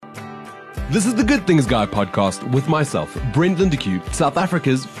This is the Good Things Guy podcast with myself, Brent Lindeque, South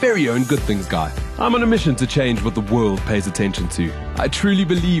Africa's very own Good Things Guy. I'm on a mission to change what the world pays attention to. I truly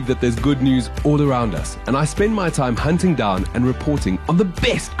believe that there's good news all around us, and I spend my time hunting down and reporting on the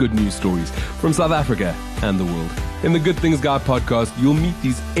best good news stories from South Africa and the world. In the Good Things Guy podcast, you'll meet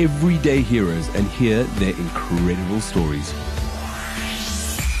these everyday heroes and hear their incredible stories.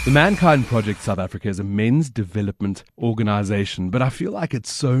 The Mankind Project South Africa is a men's development organization, but I feel like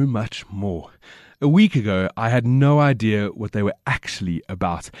it's so much more. A week ago, I had no idea what they were actually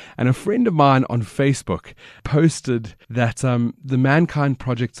about, and a friend of mine on Facebook posted that the Mankind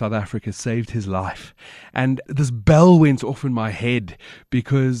Project South Africa saved his life. And this bell went off in my head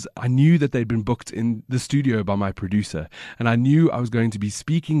because I knew that they'd been booked in the studio by my producer, and I knew I was going to be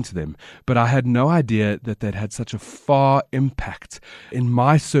speaking to them, but I had no idea that they'd had such a far impact in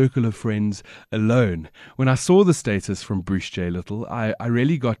my circle of friends alone. When I saw the status from Bruce J. Little, I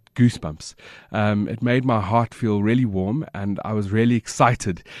really got goosebumps. It made my heart feel really warm, and I was really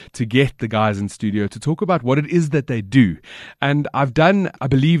excited to get the guys in studio to talk about what it is that they do. And I've done, I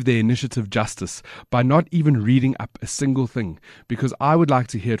believe, their initiative justice by not even reading up a single thing, because I would like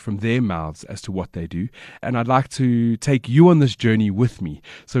to hear it from their mouths as to what they do. And I'd like to take you on this journey with me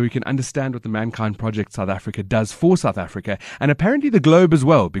so we can understand what the Mankind Project South Africa does for South Africa, and apparently the globe as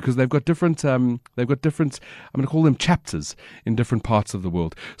well, because they've got different, I'm going to call them chapters in different parts of the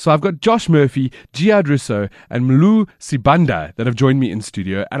world. So I've got Josh Murphy, Giad Russo, and Mlu Sibanda that have joined me in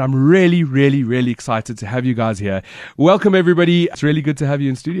studio, and I'm really, really, really excited to have you guys here. Welcome, everybody. It's really good to have you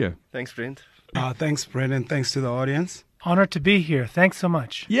in studio. Thanks, Brent. Thanks, Brent, and thanks to the audience. Honored to be here. Thanks so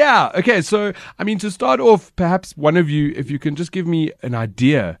much. Yeah. Okay. So, to start off, perhaps one of you, if you can just give me an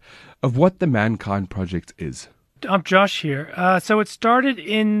idea of what the Mankind Project is. I'm Josh here. So it started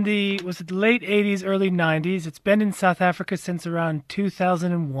in the late 80s, early 90s. It's been in South Africa since around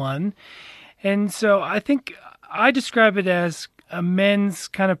 2001. And so I think I describe it as a men's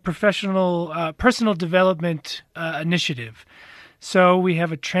kind of professional, personal development initiative. So we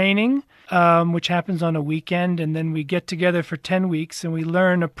have a training, which happens on a weekend, and then we get together for 10 weeks and we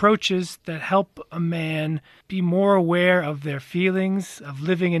learn approaches that help a man be more aware of their feelings, of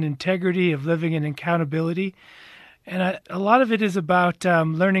living in integrity, of living in accountability. And a lot of it is about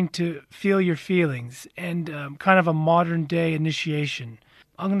learning to feel your feelings and kind of a modern day initiation.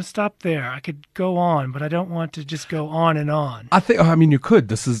 I'm going to stop there. I could go on, but I don't want to just go on and on. I think, you could.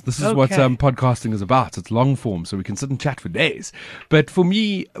 This is Okay. what podcasting is about. It's long form, so we can sit and chat for days. But for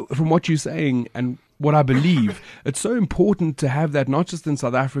me, from what you're saying and what I believe, it's so important to have that not just in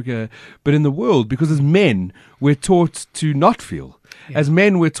South Africa, but in the world, because as men, we're taught to not feel. Yeah. As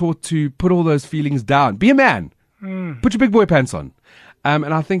men, we're taught to put all those feelings down. Be a man. Put your big boy pants on.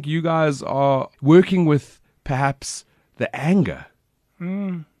 And I think you guys are working with perhaps the anger.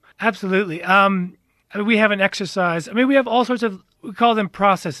 Absolutely. We have an exercise. We have all sorts of, we call them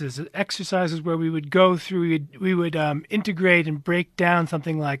processes, exercises where we would go through, we would integrate and break down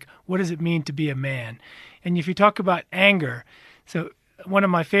something like, what does it mean to be a man? And if you talk about anger, so one of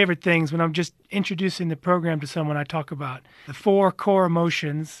my favorite things when I'm just introducing the program to someone, I talk about the 4 core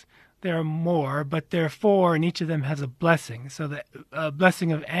emotions. There are more, but there are 4, and each of them has a blessing. So the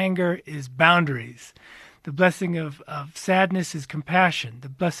blessing of anger is boundaries. The blessing of sadness is compassion. The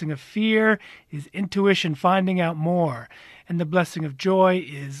blessing of fear is intuition, finding out more. And the blessing of joy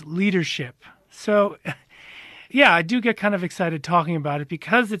is leadership. So, yeah, I do get kind of excited talking about it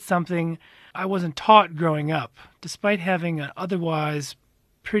because it's something I wasn't taught growing up. Despite having an otherwise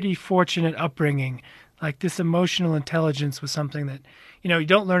pretty fortunate upbringing, like this emotional intelligence was something that, you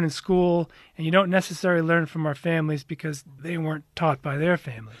don't learn in school, and you don't necessarily learn from our families because they weren't taught by their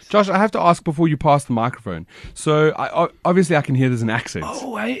families. Josh, I have to ask before you pass the microphone. So obviously I can hear there's an accent.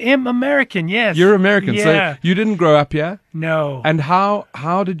 Oh, I am American, yes. You're American, yeah. So you didn't grow up here? No. And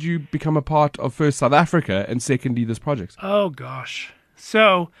how did you become a part of first South Africa and secondly this project? Oh, gosh.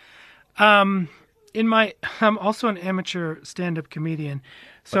 So, I'm also an amateur stand-up comedian.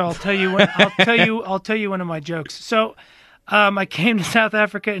 So I'll tell you one of my jokes. So, I came to South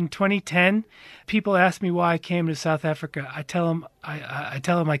Africa in 2010. People ask me why I came to South Africa. I tell them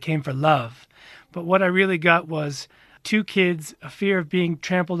I came for love. But what I really got was 2 kids, a fear of being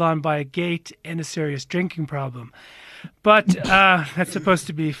trampled on by a gate, and a serious drinking problem. But that's supposed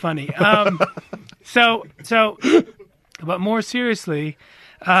to be funny. But more seriously,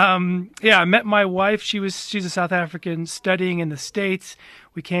 I met my wife. She's a South African studying in the States.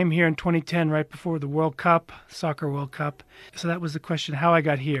 We came here in 2010, right before the World Cup, Soccer World Cup. So that was the question, how I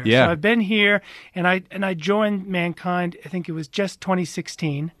got here. Yeah. So I've been here, and I joined Mankind, I think it was just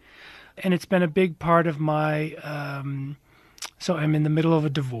 2016. And it's been a big part of my So I'm in the middle of a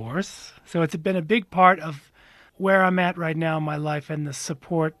divorce. So it's been a big part of where I'm at right now in my life and the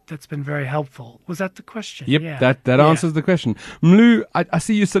support that's been very helpful. Was that the question? Yep, Yeah. that Yeah. answers the question. Mlu, I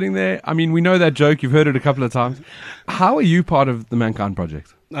see you sitting there. I mean, we know that joke. You've heard it a couple of times. How are you part of the Mankind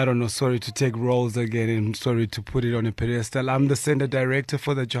Project? I don't know, sorry to take roles again and sorry to put it on a pedestal. I'm the center director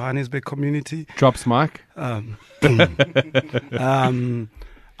for the Johannesburg community. Drops mic.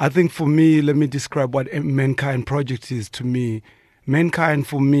 I think for me, let me describe what Mankind Project is to me. Mankind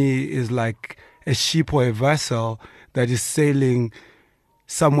for me is like a ship or a vessel that is sailing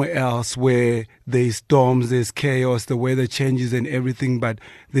somewhere else where there's storms, there's chaos, the weather changes and everything, but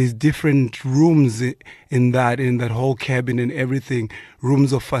there's different rooms in that whole cabin and everything.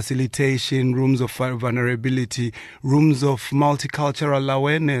 Rooms of facilitation, rooms of vulnerability, rooms of multicultural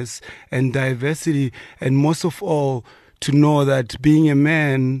awareness and diversity, and most of all, to know that being a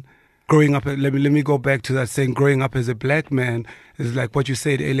man, growing up, let me go back to that saying, growing up as a black man is like what you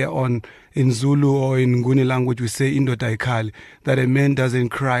said earlier on in Zulu or in Nguni language, we say indoda ikhali, that a man doesn't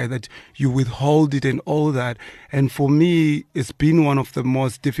cry, that you withhold it and all that. And for me, it's been one of the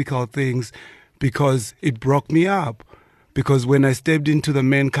most difficult things because it broke me up. Because when I stepped into the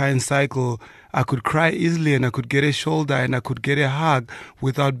Mankind cycle, I could cry easily and I could get a shoulder and I could get a hug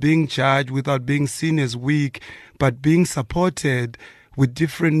without being judged, without being seen as weak, but being supported with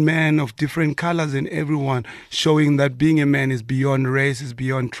different men of different colors and everyone, showing that being a man is beyond race, is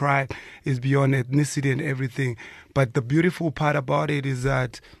beyond tribe, is beyond ethnicity and everything. But the beautiful part about it is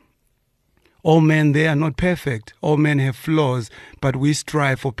that all men, they are not perfect. All men have flaws, but we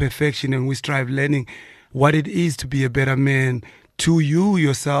strive for perfection and we strive learning what it is to be a better man to you,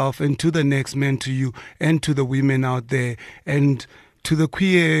 yourself, and to the next man to you, and to the women out there, and to the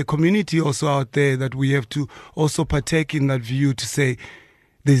queer community also out there, that we have to also partake in that view to say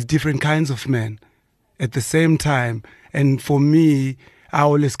there's different kinds of men at the same time. And for me, I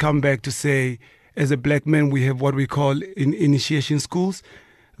always come back to say, as a black man, we have what we call in initiation schools,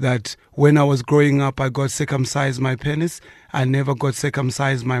 that when I was growing up, I got circumcised my penis. I never got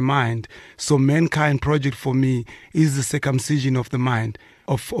circumcised my mind. So Mankind Project for me is the circumcision of the mind,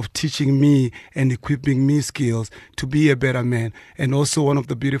 of teaching me and equipping me skills to be a better man. And also one of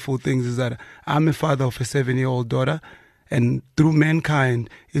the beautiful things is that I'm a father of a 7-year-old daughter, and through Mankind,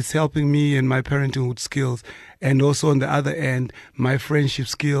 it's helping me in my parenthood skills, and also on the other end, my friendship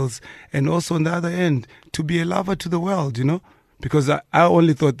skills, and also on the other end, to be a lover to the world, you know? Because I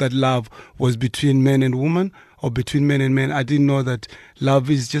only thought that love was between men and women, or between men and men. I didn't know that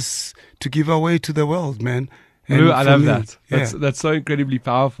love is just to give away to the world, man. Lou, I love that. Yeah. That's so incredibly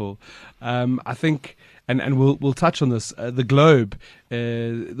powerful. I think, and we'll touch on this. The globe,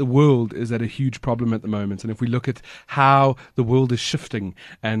 the world is at a huge problem at the moment, and if we look at how the world is shifting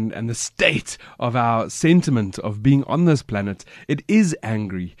and the state of our sentiment of being on this planet, it is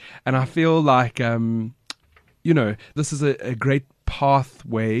angry, and I feel like this is a great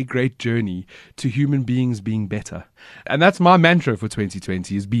pathway, great journey to human beings being better. And that's my mantra for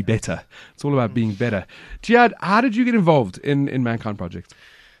 2020 is be better. It's all about being better. Jihad, how did you get involved in Mankind Project?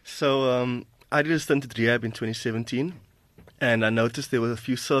 So I did a stint at rehab in 2017, and I noticed there were a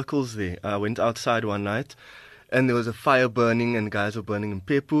few circles there. I went outside one night, and there was a fire burning, and guys were burning in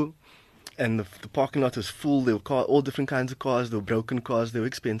Pepu. And the parking lot was full. There were all different kinds of cars. There were broken cars. There were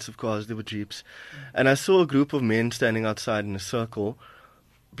expensive cars. There were Jeeps. And I saw a group of men standing outside in a circle,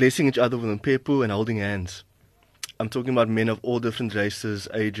 blessing each other with mpepu and holding hands. I'm talking about men of all different races,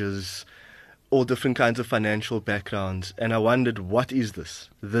 ages, all different kinds of financial backgrounds. And I wondered, what is this?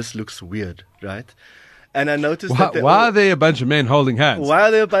 This looks weird, right? And I noticed why are there a bunch of men holding hands? Why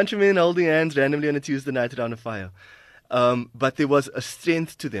are there a bunch of men holding hands randomly on a Tuesday night around a fire? But there was a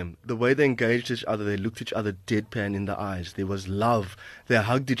strength to them. The way they engaged each other, they looked each other deadpan in the eyes. There was love. They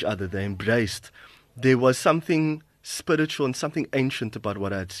hugged each other. They embraced. There was something spiritual and something ancient about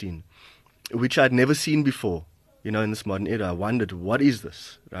what I had seen, which I had never seen before, in this modern era. I wondered, what is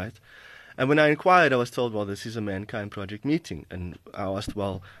this, right? And when I inquired, I was told, well, this is a Mankind Project meeting. And I asked,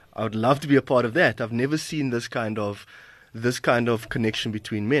 well, I would love to be a part of that. I've never seen this kind of connection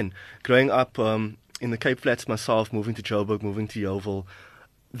between men. Growing up, in the Cape Flats myself, moving to Joburg, moving to Yeoville,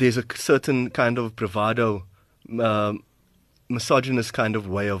 there's a certain kind of bravado, misogynist kind of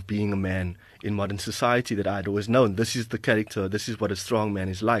way of being a man in modern society that I'd always known. This is the character, this is what a strong man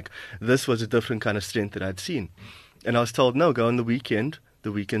is like. This was a different kind of strength that I'd seen. And I was told, no, go on the weekend.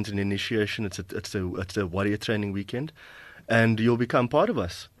 The weekend's an initiation, it's a warrior training weekend, and you'll become part of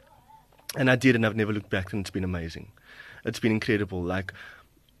us. And I did, and I've never looked back, and it's been amazing. It's been incredible.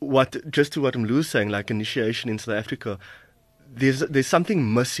 Just to what Mlu's saying, like initiation in South Africa, there's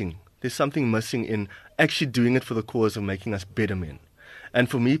something missing. There's something missing in actually doing it for the cause of making us better men. And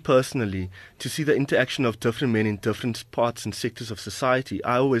for me personally, to see the interaction of different men in different parts and sectors of society,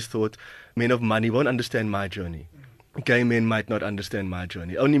 I always thought men of money won't understand my journey. Gay men might not understand my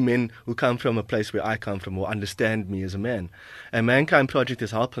journey. Only men who come from a place where I come from will understand me as a man. And Mankind Project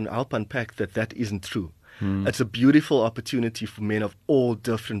has helped unpack that isn't true. It's a beautiful opportunity for men of all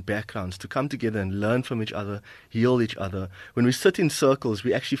different backgrounds to come together and learn from each other, heal each other. When we sit in circles,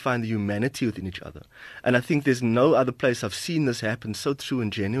 we actually find the humanity within each other. And I think there's no other place I've seen this happen so true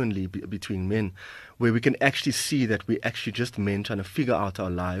and genuinely between men, where we can actually see that we're actually just men trying to figure out our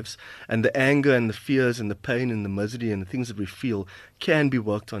lives, and the anger and the fears and the pain and the misery and the things that we feel can be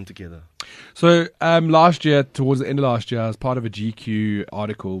worked on together. So last year, towards the end of last year, I was part of a GQ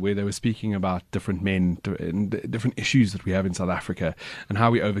article where they were speaking about different men and different issues that we have in South Africa and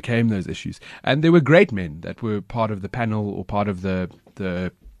how we overcame those issues. And there were great men that were part of the panel or part of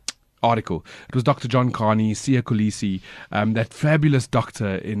the article. It was Dr. John Carney, Siya Kolisi, that fabulous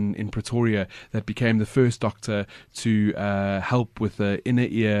doctor in Pretoria that became the first doctor to help with the inner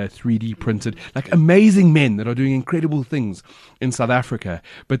ear 3D printed, like amazing men that are doing incredible things in South Africa.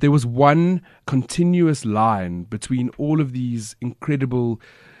 But there was one continuous line between all of these incredible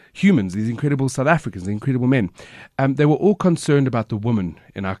humans, these incredible South Africans, the incredible men. They were all concerned about the woman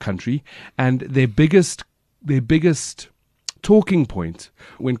in our country, and their biggest talking point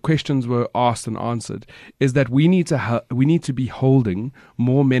when questions were asked and answered is that we need to be holding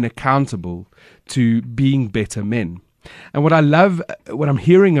more men accountable to being better men. And what I love, what I'm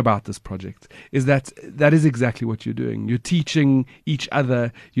hearing about this project is that is exactly what you're doing. You're teaching each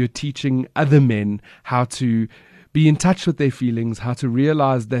other, you're teaching other men how to be in touch with their feelings, how to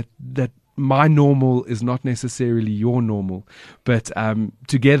realize that my normal is not necessarily your normal, but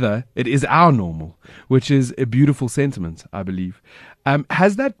together it is our normal, which is a beautiful sentiment, I believe.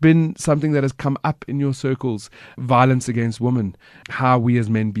 Has that been something that has come up in your circles, violence against women, how we as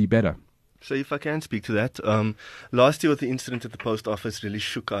men be better? So if I can speak to that, last year with the incident at the post office really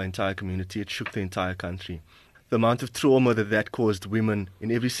shook our entire community. It shook the entire country. The amount of trauma that caused women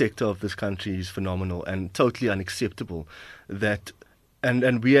in every sector of this country is phenomenal and totally unacceptable. And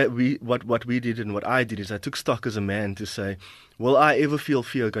what we did and what I did is I took stock as a man to say, will I ever feel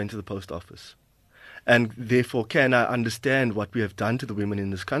fear going to the post office? And therefore, can I understand what we have done to the women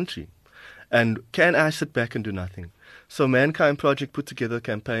in this country? And can I sit back and do nothing? So Mankind Project put together a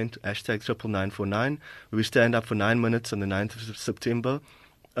campaign, #99949, where we stand up for 9 minutes on the 9th of September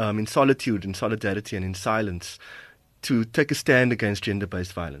in solitude, in solidarity and in silence to take a stand against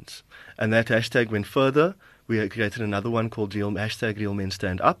gender-based violence. And that hashtag went further. We created another one called Real Men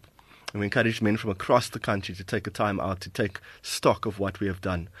Stand Up, and we encouraged men from across the country to take a time out to take stock of what we have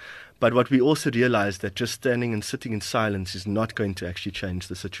done. But what we also realized that just standing and sitting in silence is not going to actually change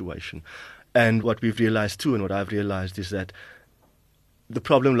the situation. And what we've realized too, and what I've realized, is that the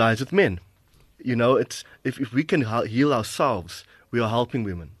problem lies with men. You know, if we can heal ourselves, we are helping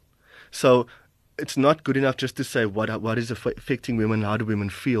women. So it's not good enough just to say what is affecting women, how do women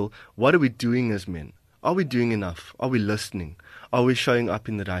feel. What are we doing as men? Are we doing enough? Are we listening? Are we showing up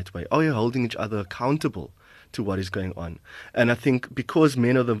in the right way? Are we holding each other accountable to what is going on? And I think because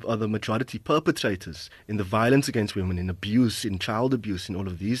men are the majority perpetrators in the violence against women, in abuse, in child abuse, in all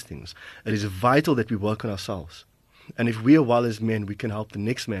of these things, it is vital that we work on ourselves. And if we are well as men, we can help the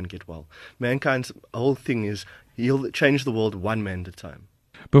next man get well. Mankind's whole thing is he'll change the world one man at a time.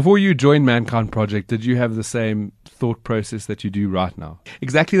 Before you joined Mankind Project, did you have the same thought process that you do right now?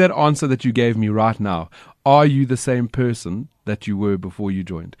 Exactly that answer that you gave me right now. Are you the same person that you were before you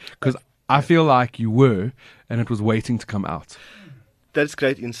joined? Because I feel like you were, and it was waiting to come out. That's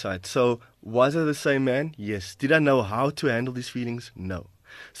great insight. So was I the same man? Yes. Did I know how to handle these feelings? No.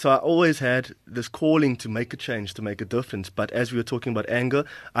 So I always had this calling to make a change, to make a difference. But as we were talking about anger,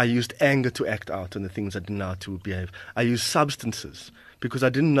 I used anger to act out on the things I didn't know how to behave. I used substances because I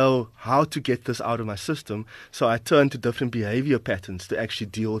didn't know how to get this out of my system. So I turned to different behavior patterns to actually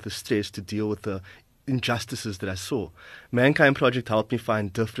deal with the stress, to deal with the injustices that I saw. Mankind Project helped me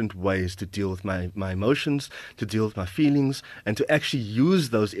find different ways to deal with my emotions, to deal with my feelings, and to actually use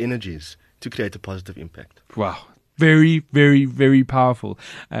those energies to create a positive impact. Wow. Very, very, very powerful.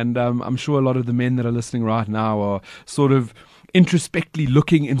 And I'm sure a lot of the men that are listening right now are sort of introspectively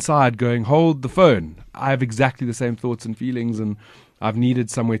looking inside going, hold the phone. I have exactly the same thoughts and feelings, and I've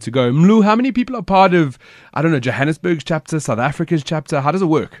needed somewhere to go. Mlu, how many people are part of, Johannesburg's chapter, South Africa's chapter? How does it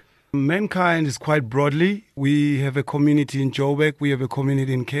work? Mankind is quite broadly. We have a community in Joburg. We have a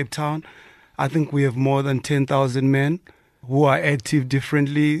community in Cape Town. I think we have more than 10,000 men who are active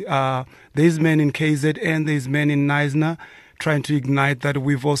differently. There's men in KZN, there's men in Knysna, trying to ignite that.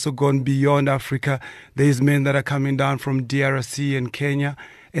 We've also gone beyond Africa. There's men that are coming down from DRC and Kenya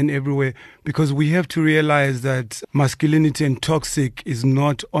and everywhere, because we have to realize that masculinity and toxic is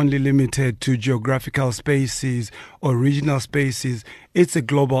not only limited to geographical spaces or regional spaces. It's a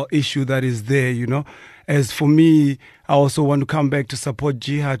global issue that is there, you know. As for me, I also want to come back to support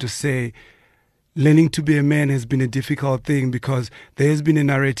Jihad to say, learning to be a man has been a difficult thing, because there has been a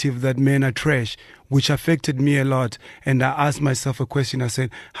narrative that men are trash, which affected me a lot. And I asked myself a question. I said,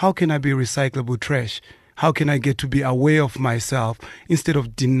 how can I be recyclable trash? How can I get to be aware of myself instead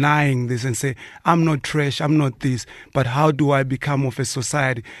of denying this and say, I'm not trash, I'm not this, but how do I become of a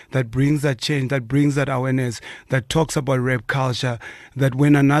society that brings that change, that brings that awareness, that talks about rape culture, that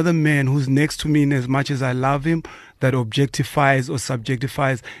when another man who's next to me, in as much as I love him, that objectifies or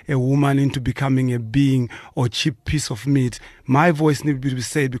subjectifies a woman into becoming a being or cheap piece of meat, my voice needs to be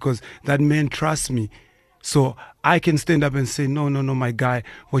said, because that man trusts me. So I can stand up and say, no, my guy,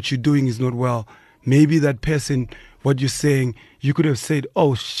 what you're doing is not well. Maybe that person, what you're saying, you could have said,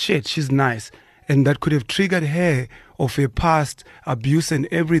 oh shit, she's nice. And that could have triggered her of her past abuse and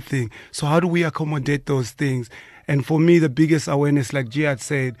everything. So how do we accommodate those things? And for me, the biggest awareness, like Jihad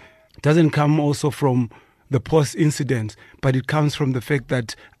said, doesn't come also from the post-incident, but it comes from the fact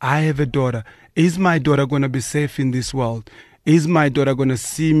that I have a daughter. Is my daughter going to be safe in this world? Is my daughter going to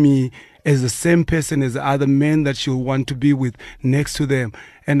see me as the same person as the other men that she'll want to be with next to them?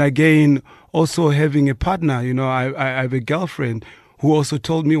 And again, also having a partner, you know, I have a girlfriend who also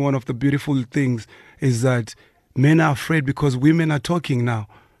told me one of the beautiful things is that men are afraid because women are talking now,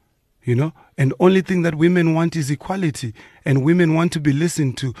 you know, and only thing that women want is equality, and women want to be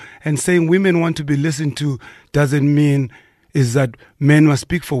listened to. And saying women want to be listened to doesn't mean is that men must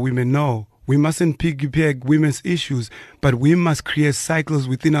speak for women. No. We mustn't piggyback women's issues, but we must create cycles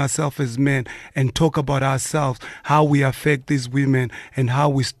within ourselves as men and talk about ourselves, how we affect these women and how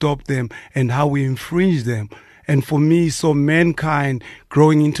we stop them and how we infringe them. And for me, so mankind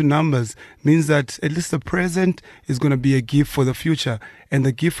growing into numbers means that at least the present is going to be a gift for the future. And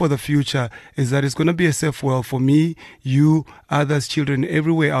the gift for the future is that it's going to be a safe world for me, you, others, children,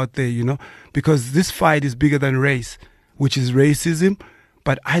 everywhere out there, you know, because this fight is bigger than race, which is racism.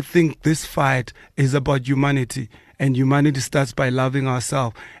 But I think this fight is about humanity, and humanity starts by loving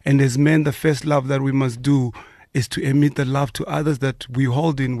ourselves. And as men, the first love that we must do is to emit the love to others that we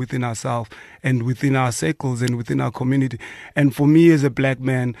hold in within ourselves and within our circles and within our community. And for me as a black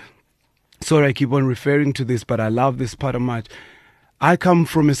man, sorry I keep on referring to this, but I love this part of much. I come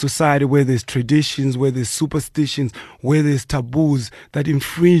from a society where there's traditions, where there's superstitions, where there's taboos that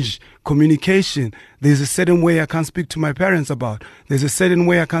infringe communication. There's a certain way I can't speak to my parents about. There's a certain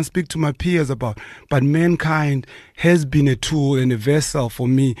way I can't speak to my peers about. But mankind has been a tool and a vessel for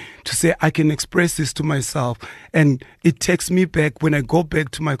me to say I can express this to myself. And it takes me back when I go back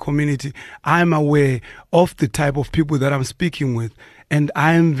to my community. I'm aware of the type of people that I'm speaking with. And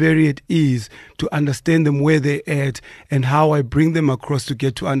I am very at ease to understand them where they're at and how I bring them across to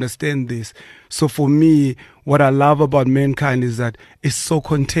get to understand this. So for me, what I love about mankind is that it's so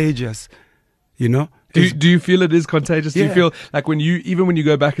contagious, you know? Do you feel it is contagious? Yeah. Do you feel like when you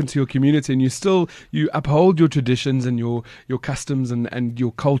go back into your community and you uphold your traditions and your customs and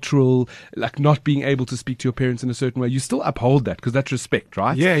your cultural, like not being able to speak to your parents in a certain way, you still uphold that because that's respect,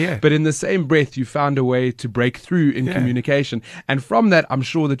 right? Yeah. But in the same breath, you found a way to break through in communication. And from that, I'm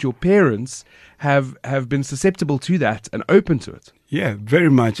sure that your parents have been susceptible to that and open to it. Yeah, very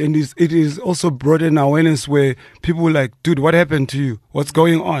much. And it is also brought in awareness where people are like, dude, what happened to you? What's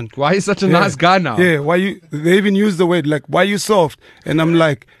going on? Why are you such a nice guy now? Yeah, they even use the word like, why are you soft? And I'm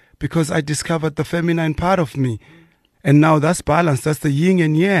like, because I discovered the feminine part of me. And now that's balance. That's the yin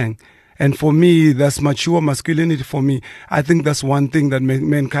and yang. And for me, that's mature masculinity for me. I think that's one thing that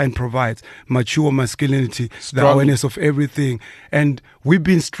mankind provides, mature masculinity, the awareness of everything. And we've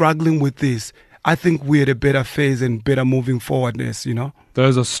been struggling with this. I think we're at a better phase and better moving forwardness, you know?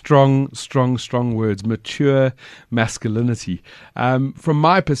 Those are strong words. Mature masculinity. From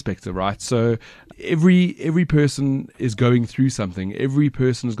my perspective, right? So every person is going through something. Every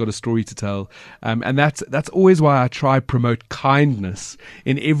person has got a story to tell, and that's always why I try promote kindness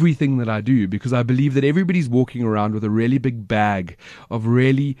in everything that I do, because I believe that everybody's walking around with a really big bag of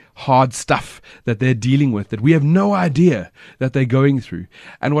really hard stuff that they're dealing with that we have no idea that they're going through.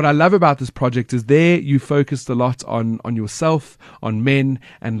 And what I love about this project is there you focused a lot on yourself, on men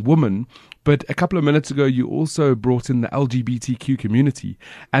and women, But a couple of minutes ago, you also brought in the LGBTQ community.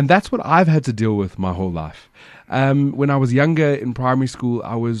 And that's what I've had to deal with my whole life. When I was younger in primary school,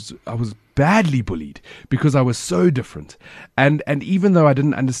 I was badly bullied because I was so different. And even though I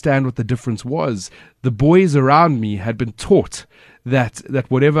didn't understand what the difference was, the boys around me had been taught that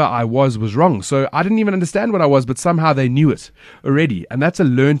whatever I was wrong. So I didn't even understand what I was, but somehow they knew it already. And that's a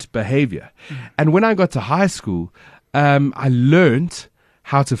learnt behavior. And when I got to high school, I learned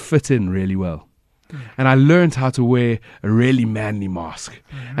how to fit in really well. And I learned how to wear a really manly mask.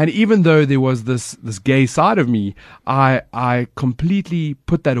 And even though there was this gay side of me, I completely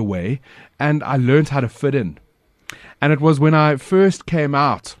put that away and I learned how to fit in. And it was when I first came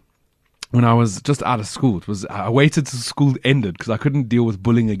out, when I was just out of school. I waited till school ended because I couldn't deal with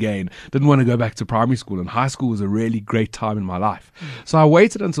bullying again. Didn't want to go back to primary school, and high school was a really great time in my life. So I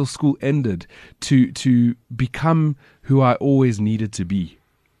waited until school ended to become who I always needed to be.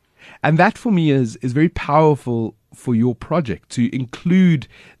 And that for me is very powerful for your project, to include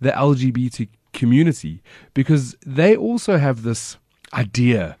the LGBT community, because they also have this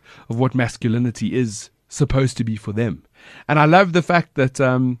idea of what masculinity is supposed to be for them. And I love the fact that,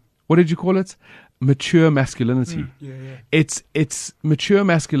 what did you call it? Mature masculinity. It's mature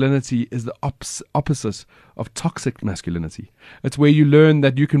masculinity is the opposite of toxic masculinity. It's where you learn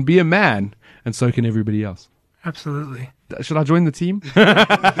that you can be a man and so can everybody else. Absolutely. Should I join the team?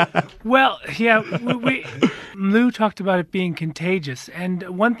 Well, yeah, Lou talked about it being contagious,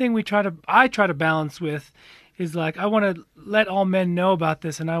 and one thing I try to balance with is like, I want to let all men know about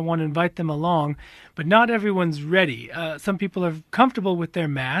this and I want to invite them along, but not everyone's ready. Some people are comfortable with their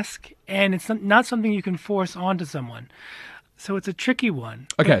mask, and it's not something you can force onto someone. So it's a tricky one.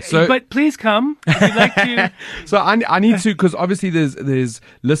 Okay, but please come if you'd like to. So I need to, because obviously there's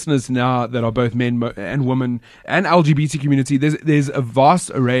listeners now that are both men and women and LGBT community. There's a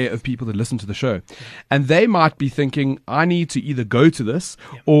vast array of people that listen to the show, and they might be thinking, I need to either go to this,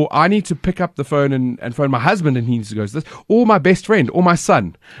 or I need to pick up the phone and phone my husband and he needs to go to this, or my best friend or my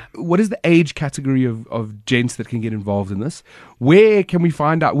son. What is the age category of gents that can get involved in this? Where can we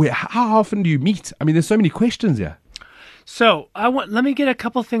find out? How often do you meet? I mean, there's so many questions here. So let me get a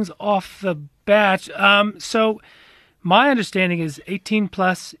couple things off the bat. So my understanding is 18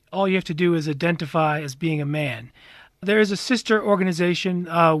 plus, all you have to do is identify as being a man. There is a sister organization,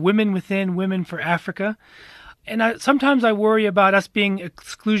 Women Within, Women for Africa. And sometimes I worry about us being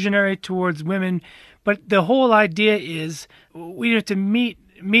exclusionary towards women, but the whole idea is we have to meet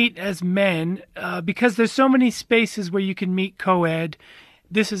as men because there's so many spaces where you can meet co-ed.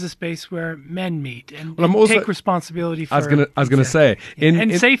 This is a space where men meet and take responsibility for. I was gonna say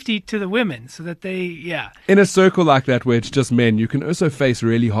and safety to the women, so that they in a circle like that where it's just men, you can also face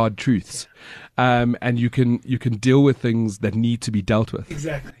really hard truths, and you can deal with things that need to be dealt with.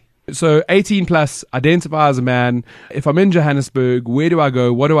 Exactly. So 18 plus, identify as a man. If I'm in Johannesburg, where do I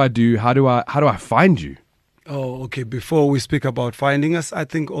go? What do I do? How do I find you? Oh, okay. Before we speak about finding us, I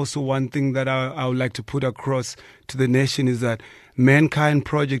think also one thing that I would like to put across to the nation is that Mankind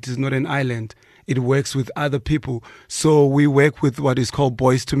Project is not an island. It works with other people. So we work with what is called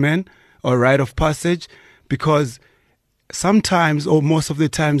Boys to Men, or Rite of Passage, because sometimes, or most of the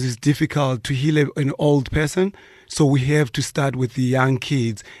times, it's difficult to heal an old person. So we have to start with the young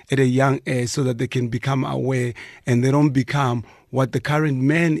kids at a young age so that they can become aware and they don't become what the current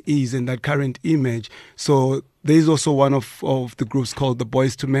man is and that current image. So there's also one of the groups called the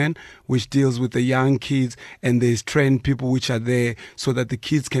Boys to Men, which deals with the young kids, and there's trained people which are there so that the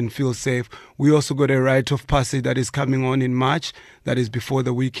kids can feel safe. We also got a Rite of Passage that is coming on in March, that is before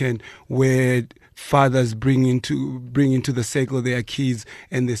the weekend, where fathers bring into the circle their kids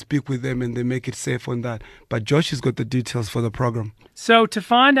and they speak with them and they make it safe on that. But Josh has got the details for the program. So to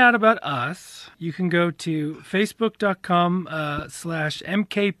find out about us, you can go to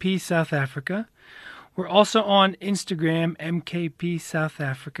facebook.com/MKP South Africa. We're also on Instagram, MKP South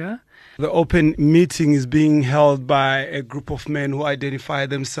Africa. The open meeting is being held by a group of men who identify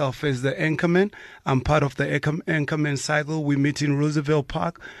themselves as the Anchormen. I'm part of the Anchormen cycle. We meet in Roosevelt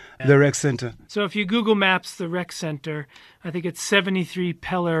Park, the Rec Center. So if you Google Maps the Rec Center, I think it's 73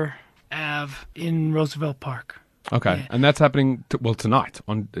 Peller Ave in Roosevelt Park. Okay, yeah. And that's happening, tonight,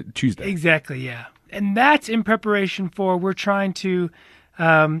 on Tuesday. Exactly, yeah. And that's in preparation for, we're trying to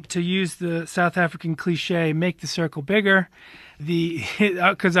use the South African cliche, make the circle bigger.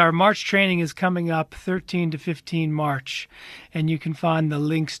 Because our March training is coming up 13 to 15 March, and you can find the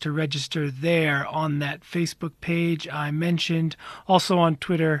links to register there on that Facebook page I mentioned, also on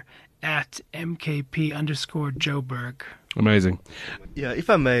Twitter at MKP_Joburg. Amazing. Yeah, if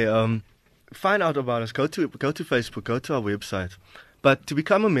I may, find out about us. Go to Facebook, go to our website. But to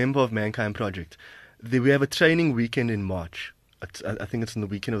become a member of Mankind Project, we have a training weekend in March. I think it's on the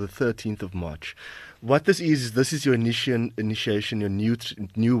weekend of the 13th of March. What this is your initiation, your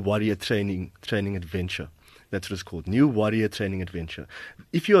new warrior training adventure. That's what it's called, New Warrior Training Adventure.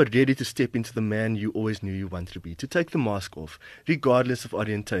 If you are ready to step into the man you always knew you wanted to be, to take the mask off, regardless of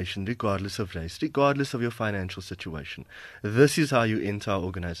orientation, regardless of race, regardless of your financial situation, this is how you enter our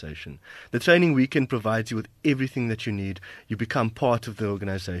organization. The training weekend provides you with everything that you need. You become part of the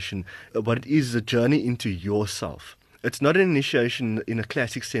organization. What it is a journey into yourself. It's not an initiation in a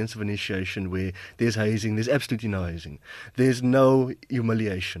classic sense of initiation where there's hazing. There's absolutely no hazing. There's no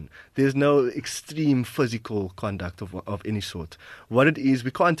humiliation. There's no extreme physical conduct of any sort. What it is, we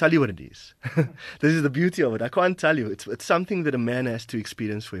can't tell you what it is. This is the beauty of it. I can't tell you. It's something that a man has to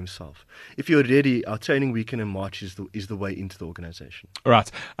experience for himself. If you're ready, our training weekend in March is the way into the organization. All right.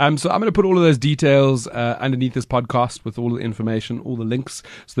 So I'm going to put all of those details underneath this podcast with all the information, all the links,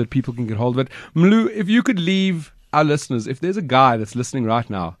 so that people can get hold of it. Mlu, if you could leave our listeners, if there's a guy that's listening right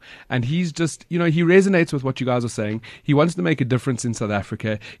now and he's just, he resonates with what you guys are saying, he wants to make a difference in South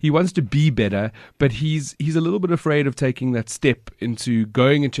Africa, he wants to be better, but he's a little bit afraid of taking that step into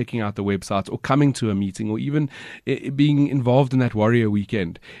going and checking out the websites or coming to a meeting or even being involved in that warrior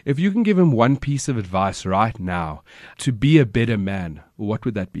weekend. If you can give him one piece of advice right now to be a better man, what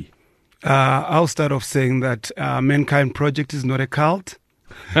would that be? I'll start off saying that Mankind Project is not a cult.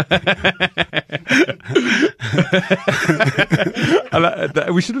 We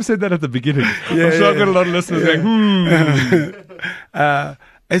should have said that at the beginning. I'm sure I've got a lot of listeners going,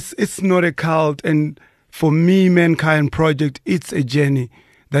 It's not a cult, and for me, Mankind Project, it's a journey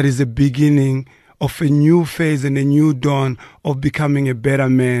that is a beginning of a new phase and a new dawn of becoming a better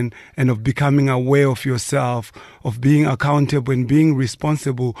man and of becoming aware of yourself, of being accountable and being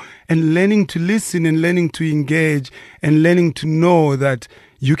responsible and learning to listen and learning to engage and learning to know that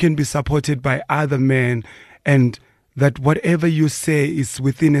you can be supported by other men and that whatever you say is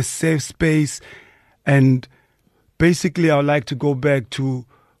within a safe space. And basically, I would like to go back to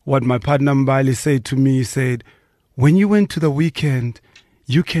what my partner Mbali said to me. He said, when you went to the weekend,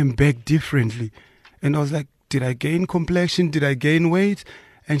 you came back differently. And I was like, did I gain complexion? Did I gain weight?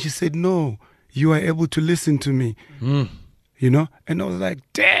 And she said, no, you are able to listen to me. And I was like,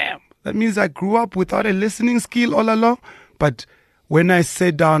 damn, that means I grew up without a listening skill all along. But when I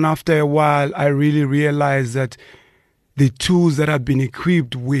sat down after a while, I really realized that the tools that I've been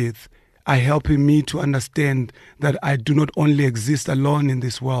equipped with are helping me to understand that I do not only exist alone in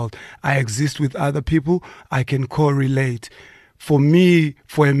this world. I exist with other people. I can correlate. For me,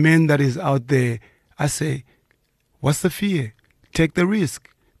 for a man that is out there, I say, what's the fear? Take the risk.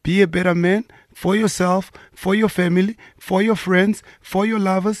 Be a better man for yourself, for your family, for your friends, for your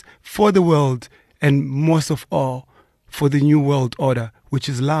lovers, for the world, and most of all, for the new world order, which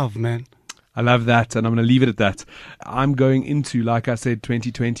is love, man. I love that, and I'm going to leave it at that. I'm going into, like I said,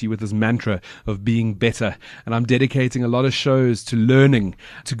 2020 with this mantra of being better, and I'm dedicating a lot of shows to learning,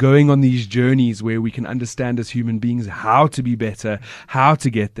 to going on these journeys where we can understand as human beings how to be better, how to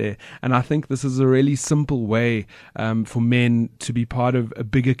get there. And I think this is a really simple way for men to be part of a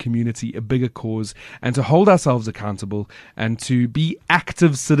bigger community, a bigger cause, and to hold ourselves accountable and to be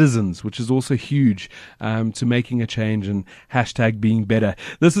active citizens, which is also huge, to making a change and hashtag being better.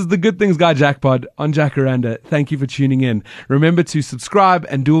 This is the Good Things Guy Jackpot on Jacaranda. Thank you for tuning in. Remember to subscribe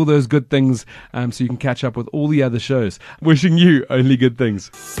and do all those good things so you can catch up with all the other shows. Wishing you only good things.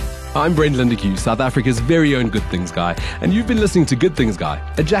 I'm Brent Lindeque, South Africa's very own Good Things Guy, and you've been listening to Good Things Guy,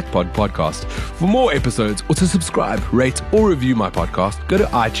 a Jackpot podcast. For more episodes or to subscribe, rate or review my podcast, go to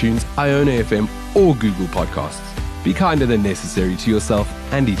iTunes, Iona FM or Google Podcasts. Be kinder than necessary to yourself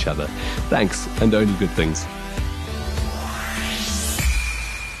and each other. Thanks, and only good things.